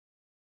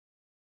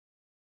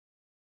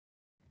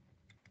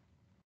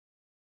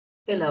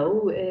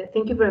Hello,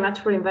 thank you very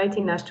much for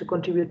inviting us to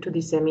contribute to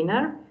this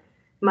seminar.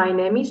 My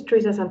name is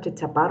Teresa Sánchez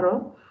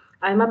Chaparro.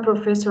 I'm a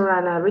professor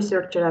and a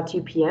researcher at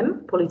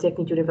UPM,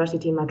 Politécnica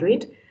University in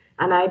Madrid,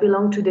 and I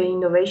belong to the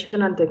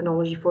Innovation and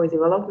Technology for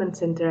Development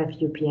Center of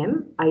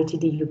UPM,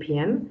 ITD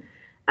UPM.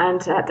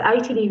 And at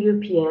ITD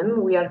UPM,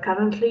 we are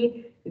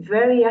currently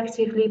very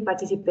actively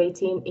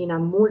participating in a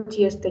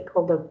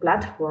multi-stakeholder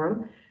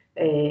platform,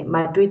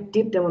 Madrid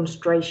Deep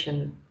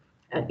Demonstration.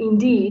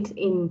 Indeed,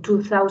 in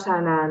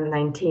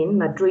 2019,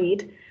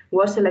 Madrid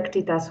was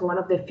selected as one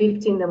of the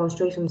 15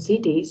 demonstration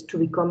cities to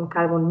become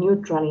carbon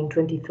neutral in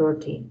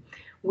 2030,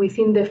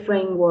 within the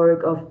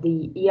framework of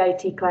the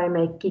EIT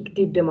Climate Kick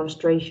Deep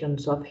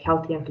Demonstrations of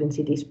Healthy and Clean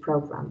Cities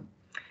program.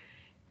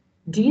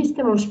 This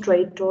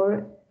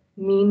demonstrator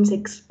means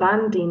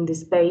expanding the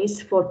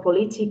space for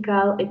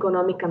political,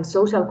 economic, and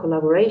social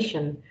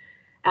collaboration,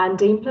 and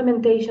the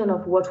implementation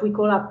of what we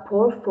call a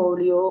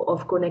portfolio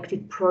of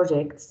connected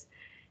projects.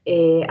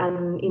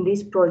 And in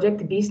this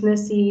project,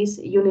 businesses,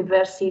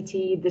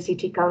 university, the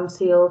city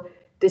council,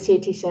 the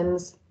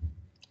citizens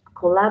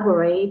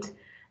collaborate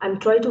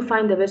and try to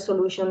find the best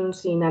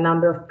solutions in a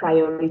number of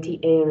priority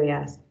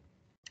areas.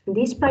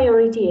 These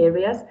priority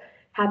areas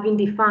have been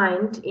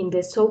defined in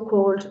the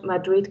so-called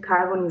Madrid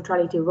Carbon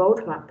Neutrality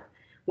Roadmap,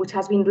 which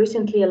has been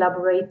recently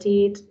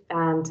elaborated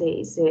and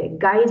is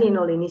guiding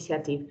all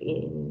initiative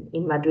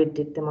in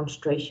Madrid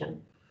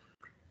demonstration.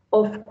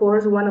 Of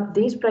course, one of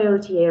these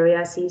priority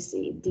areas is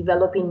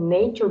developing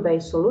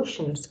nature-based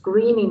solutions,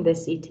 greening the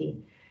city,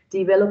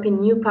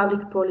 developing new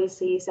public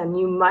policies and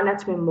new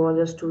management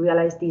models to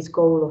realize this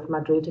goal of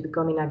Madrid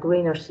becoming a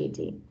greener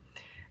city.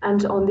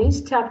 And on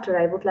this chapter,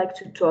 I would like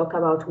to talk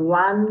about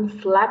one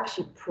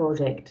flagship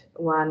project,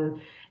 one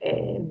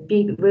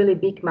really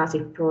big,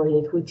 massive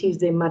project, which is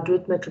the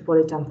Madrid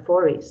Metropolitan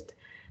Forest.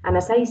 And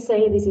as I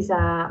say, this is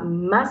a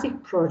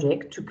massive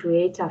project to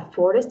create a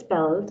forest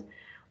belt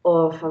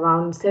of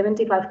around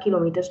 75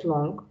 kilometers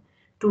long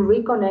to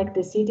reconnect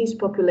the city's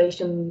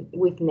population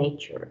with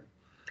nature.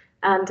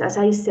 And as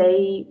I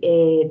say,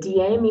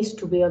 the aim is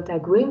to build a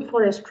green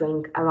forest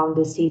ring around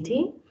the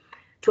city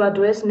to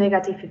address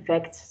negative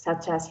effects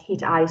such as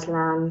heat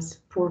islands,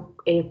 poor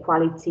air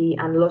quality,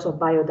 and loss of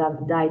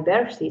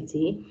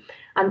biodiversity,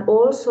 and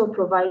also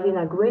providing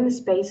a green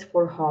space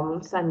for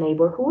homes and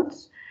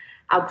neighborhoods,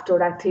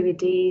 outdoor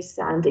activities,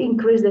 and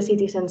increase the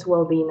citizens'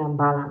 well-being and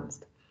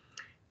balance.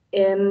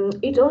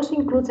 It also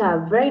includes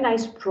a very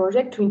nice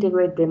project to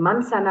integrate the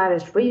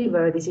Manzanares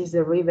River, this is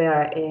the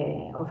river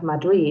of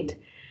Madrid,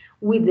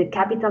 with the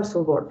capital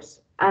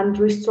suburbs, and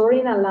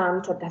restoring a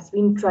land that has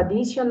been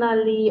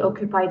traditionally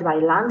occupied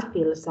by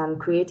landfills and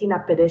creating a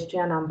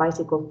pedestrian and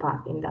bicycle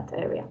path in that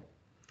area.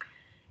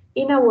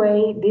 In a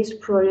way, this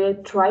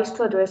project tries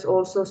to address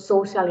also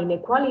social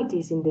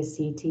inequalities in the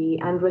city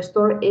and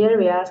restore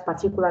areas,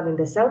 particularly in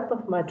the south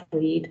of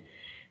Madrid,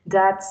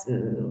 that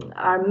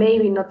are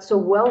maybe not so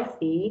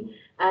wealthy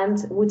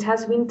and which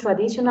has been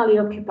traditionally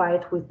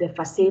occupied with the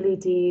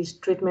facilities,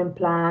 treatment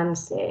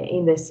plants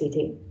in the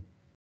city.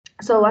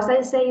 So as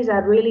I say, it's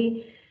a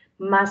really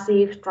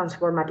massive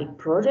transformative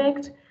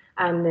project,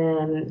 and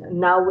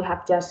now we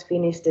have just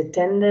finished the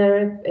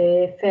tender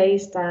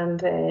phase, and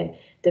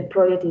the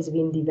project is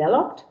being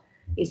developed.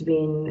 It's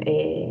in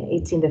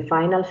the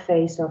final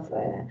phase of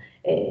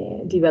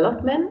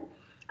development,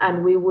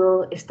 and we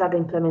will start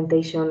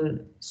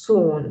implementation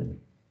soon.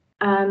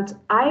 And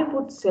I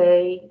would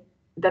say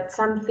that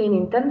something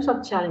in terms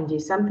of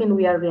challenges, something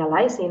we are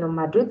realizing, or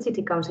Madrid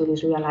City Council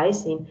is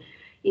realizing,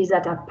 is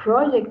that a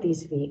project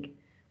this big,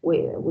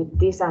 with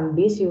this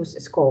ambitious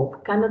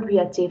scope, cannot be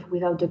achieved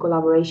without the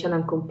collaboration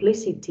and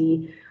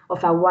complicity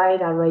of a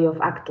wide array of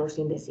actors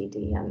in the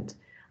city. And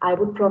I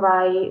would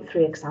provide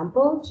 3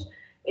 examples.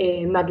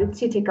 Madrid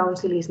City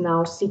Council is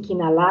now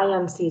seeking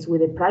alliances with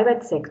the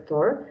private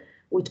sector,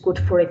 which could,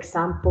 for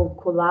example,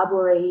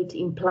 collaborate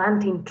in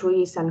planting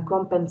trees and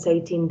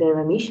compensating their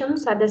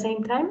emissions at the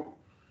same time.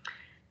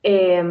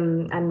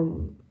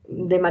 And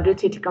the Madrid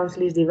City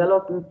Council is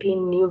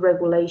developing new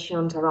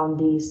regulations around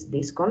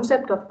this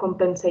concept of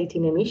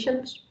compensating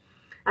emissions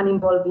and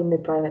involving the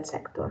private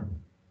sector.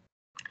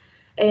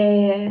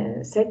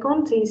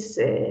 Second is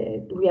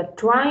we are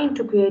trying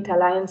to create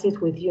alliances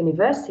with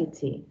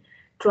university,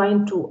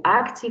 trying to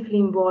actively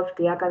involve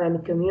the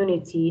academic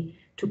community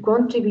to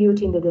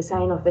contribute in the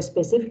design of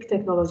specific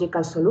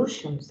technological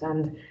solutions.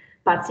 And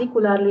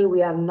particularly,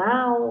 we are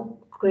now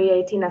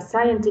creating a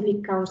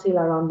scientific council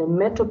around the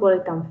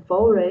Metropolitan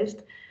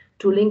Forest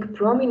to link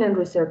prominent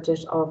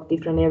researchers of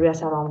different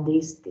areas around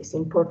this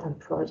important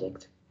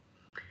project.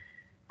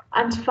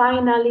 And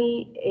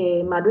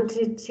finally,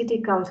 Madrid City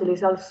Council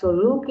is also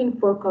looking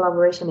for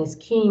collaboration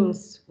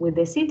schemes with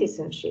the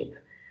citizenship.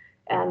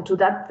 And to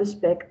that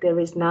respect, there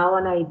is now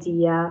an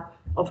idea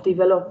of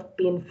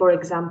developing, for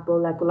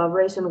example, a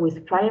collaboration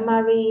with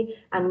primary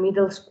and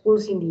middle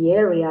schools in the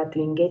area to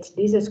engage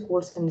these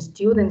schools and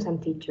students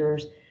and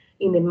teachers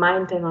in the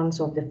maintenance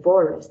of the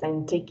forest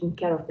and taking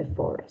care of the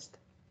forest,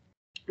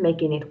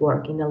 making it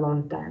work in the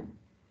long term.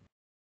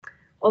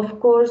 Of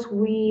course,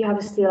 we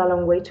have still a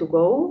long way to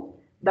go,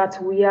 But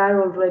we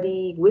are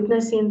already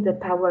witnessing the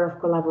power of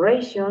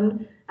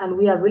collaboration, and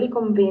we are really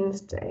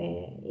convinced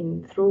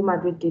through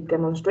Madrid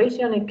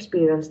demonstration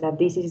experience that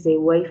this is the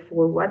way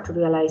forward to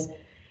realize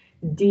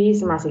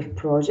this massive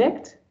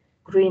project,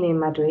 Green in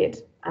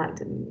Madrid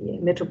and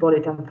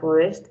Metropolitan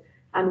Forest.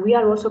 And we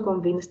are also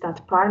convinced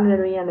that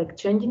partnering and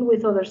exchanging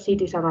with other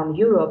cities around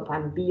Europe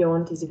and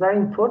beyond is very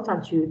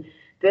important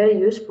very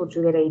useful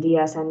to get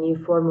ideas and new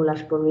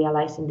formulas for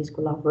realizing this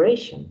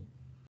collaboration.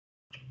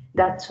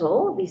 That's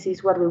all. This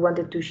is what we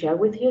wanted to share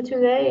with you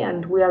today,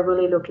 and we are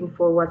really looking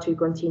forward to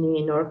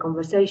continuing our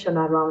conversation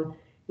around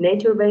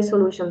nature-based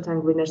solutions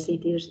and greener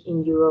cities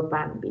in Europe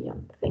and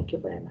beyond. Thank you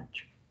very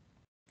much.